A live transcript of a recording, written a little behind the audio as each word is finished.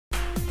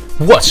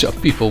What's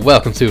up, people?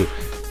 Welcome to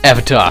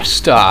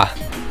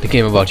AvatarStar, the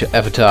game about your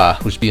avatar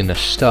who's being a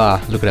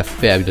star. Look at that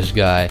fabulous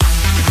guy.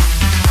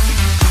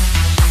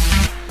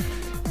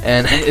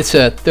 And it's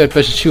a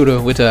third-person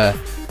shooter with a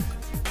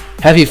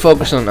heavy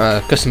focus on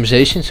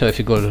customization. So if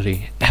you go to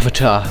the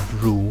avatar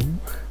room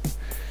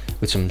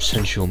with some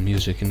sensual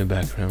music in the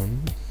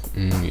background,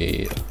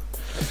 yeah.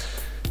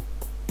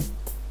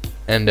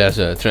 And there's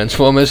a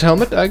Transformers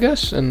helmet, I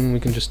guess, and we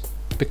can just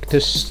pick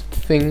this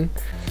thing.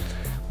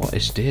 What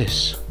is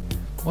this?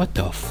 What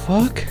the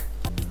fuck?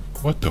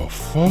 What the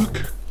fuck?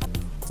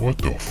 What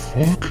the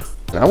fuck?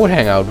 I would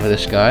hang out with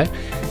this guy.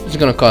 It's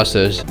gonna cost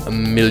us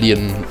 $1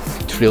 million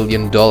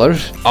trillion.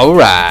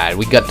 Alright,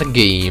 we got the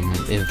game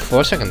in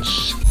 4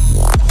 seconds.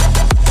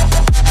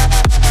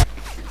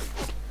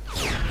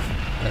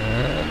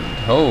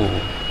 And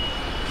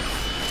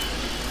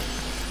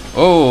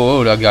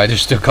oh, that guy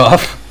just took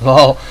off.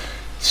 Lol.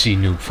 See,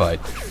 noob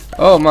fight.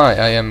 Oh my,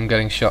 I am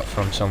getting shot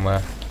from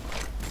somewhere.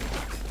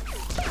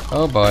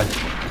 Oh boy.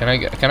 Can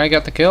I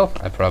get the kill?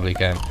 I probably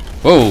can.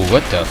 Whoa,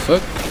 what the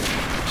fuck?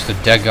 Just a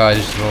dead guy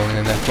just rolling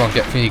in there. Come on,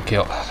 get me a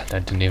kill. Oh, I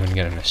didn't even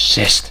get an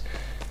assist.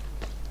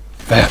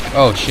 Fuck.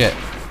 Oh shit.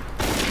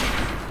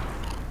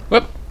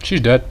 Whoop,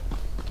 she's dead.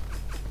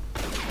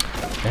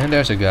 And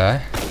there's a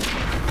guy.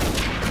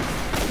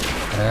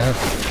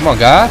 Come on,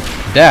 guy.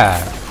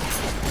 Die.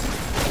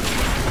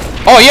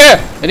 Oh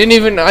yeah! I didn't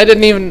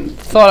even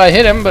thought I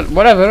hit him, but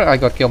whatever. I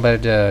got killed by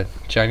the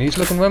Chinese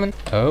looking woman.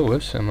 Oh,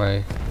 whoops, am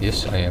I?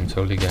 Yes, I am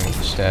totally getting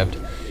stabbed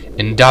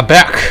in the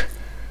back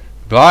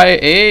by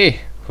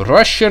a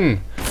Russian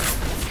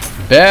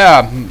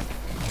bear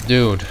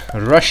dude.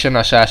 A Russian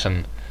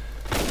assassin.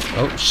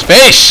 Oh,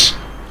 space!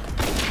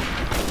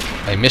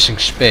 I'm missing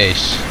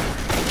space.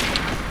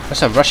 That's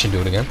that Russian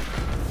dude again.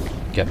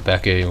 Get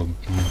back here, you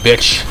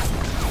bitch.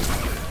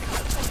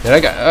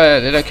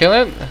 Did I kill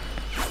him?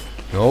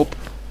 Nope.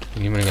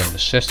 You're gonna get an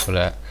assist for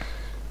that.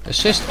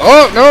 Assist.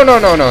 Oh no!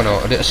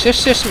 The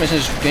assist system in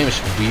this game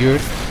is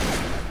weird.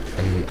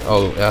 And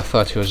oh, I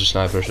thought she was a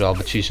sniper as well,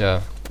 but she's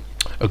a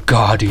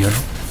guardian.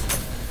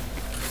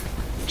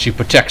 She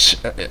protects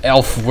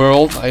Elf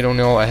World. I don't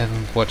know. I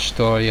haven't watched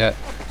Thor yet.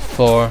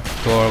 Thor,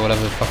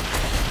 whatever the fuck.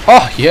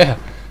 Oh yeah.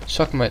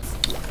 Suck my.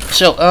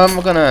 So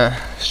we're gonna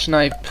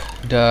snipe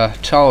the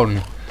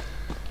town.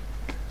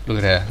 Look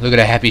at that. Look at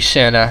that happy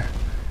Santa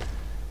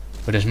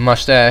with his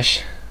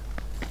mustache.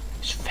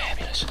 It's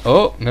fabulous.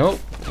 Oh no.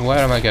 Where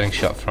am I getting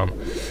shot from?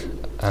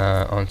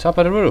 On top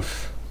of the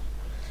roof.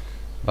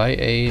 By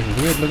a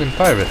weird looking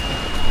pirate.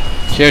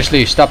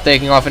 Seriously, stop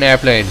taking off in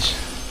airplanes.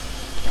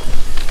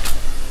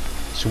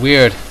 It's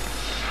weird.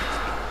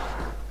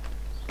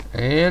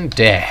 And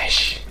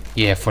dash.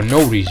 Yeah, for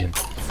no reason.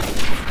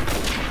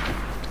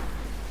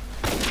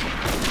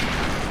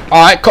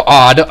 Alright,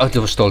 that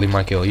was totally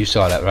my kill. You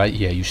saw that, right?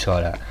 Yeah, you saw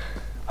that.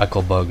 I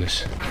call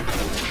bogus.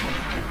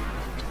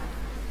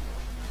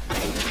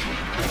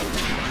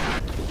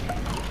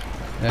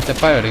 There's the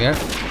pirate again.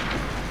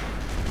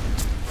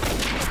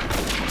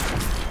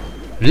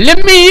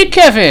 Lemmy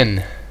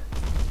Kevin!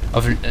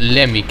 Of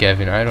Lemmy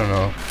Kevin, I don't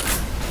know.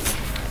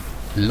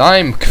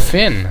 Lime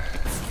Kvin.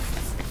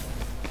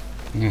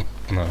 No,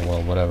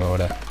 well,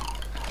 whatever.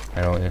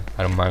 I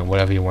don't mind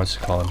whatever he wants to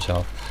call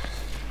himself.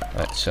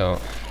 Right,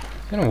 so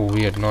kind of a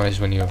weird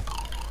noise when you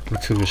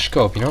look through the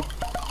scope, you know?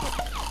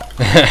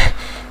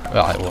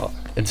 well,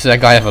 does that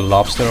guy have a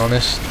lobster on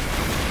this?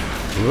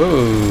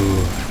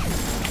 Whoa.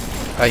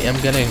 I am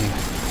getting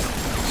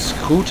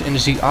screwed in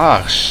the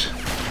arse.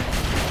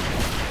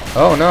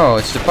 Oh no,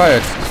 it's the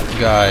pirate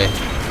guy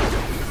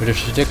with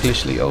his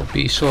ridiculously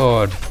OP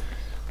sword.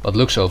 Well, it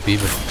looks OP,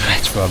 but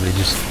it's probably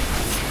just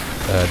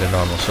the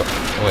normal sword.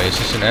 Oh, wait, is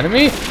this an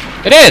enemy?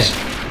 It is!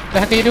 What the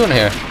heck are you doing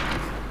here?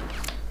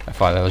 I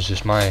thought that was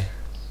just my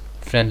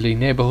friendly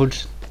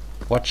neighborhood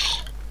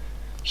watch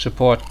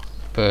support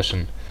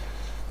person.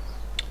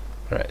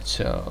 Right,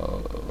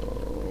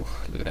 so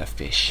look at that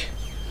fish.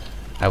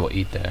 I will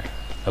eat that.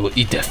 I will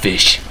eat that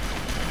fish.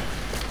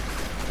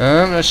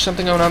 There's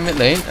something going on mid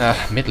lane.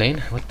 Mid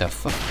lane? What the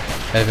fuck?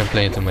 I haven't been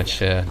playing too much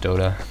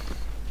Dota.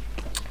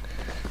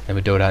 And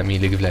with Dota I mean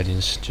League of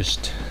Legends.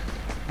 Just,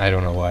 I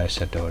don't know why I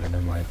said Dota,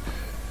 never mind.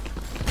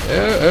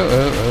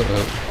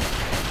 Oh.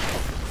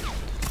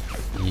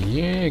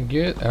 Yeah,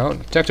 get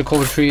out. Tactical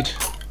retreat.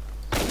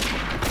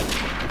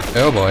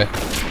 Oh boy.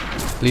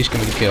 Please give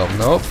me the kill.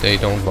 Nope, they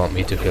don't want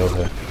me to kill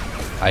her.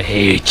 I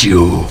hate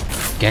you.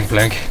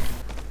 Gangplank.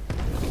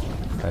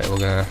 Alright, we're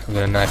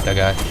gonna knife that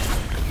guy.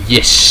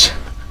 Yes!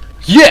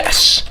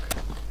 Yes!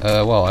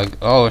 Well,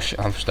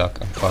 I'm stuck.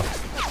 I'm fucked.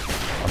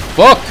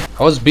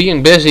 I was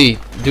being busy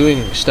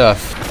doing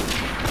stuff.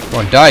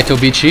 Come on, die,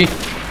 Tobichi.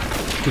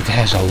 Dude, that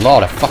has a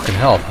lot of fucking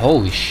health.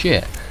 Holy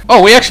shit.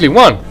 Oh, we actually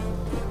won!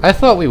 I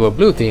thought we were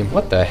blue team.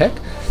 What the heck?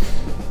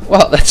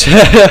 Well, that's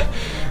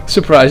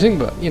surprising,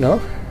 but you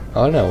know.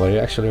 Oh no,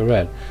 we're actually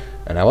red.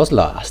 And I was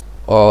last.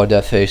 Oh,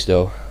 that face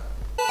though.